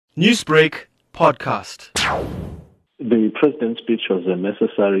Newsbreak podcast. The president's speech was a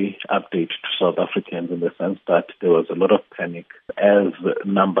necessary update to South Africans in the sense that there was a lot of panic as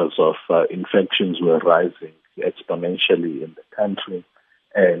numbers of infections were rising exponentially in the country,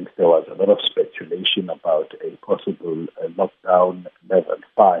 and there was a lot of speculation about a possible lockdown level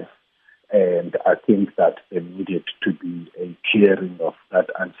 5. And I think that there needed to be a clearing of that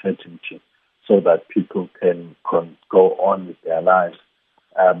uncertainty so that people can go on with their lives.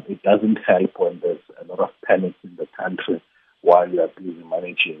 It doesn't help when there's a lot of panic in the country while you are busy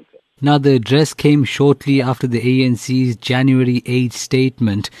managing. Now, the address came shortly after the ANC's January 8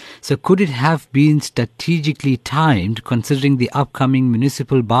 statement. So could it have been strategically timed considering the upcoming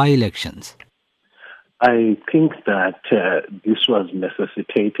municipal by-elections? I think that this was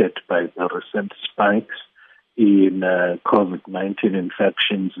necessitated by the recent spikes in COVID-19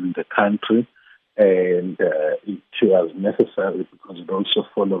 infections in the country. And it was necessary because it also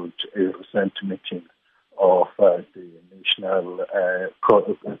followed a recent meeting of the National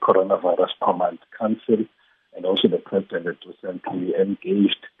Coronavirus Command Council, and also the president recently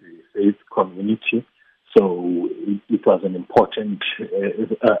engaged the faith community. So it was an important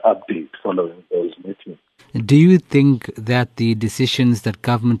update following those meetings. Do you think that the decisions that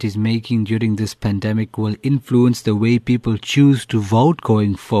government is making during this pandemic will influence the way people choose to vote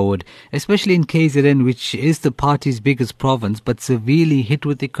going forward, especially in KZN, which is the party's biggest province, but severely hit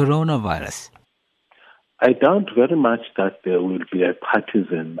with the coronavirus? I doubt very much that there will be a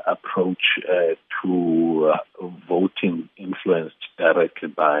partisan approach to voting influenced directly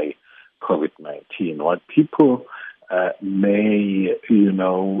by COVID-19. What people may,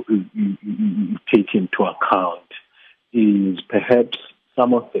 take into account is perhaps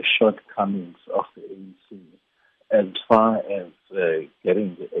some of the shortcomings of the ANC as far as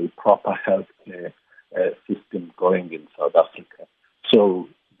getting a proper healthcare system going in South Africa. So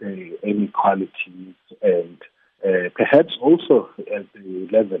the inequalities and perhaps also the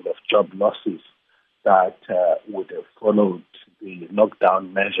level of job losses that would have followed the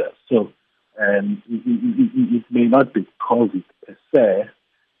lockdown measures. So it may not be COVID per se,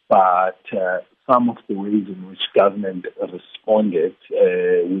 but some of the ways in which government responded,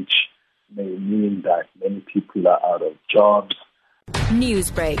 which may mean that many people are out of jobs.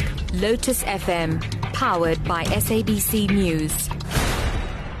 Newsbreak, Lotus FM, powered by SABC News.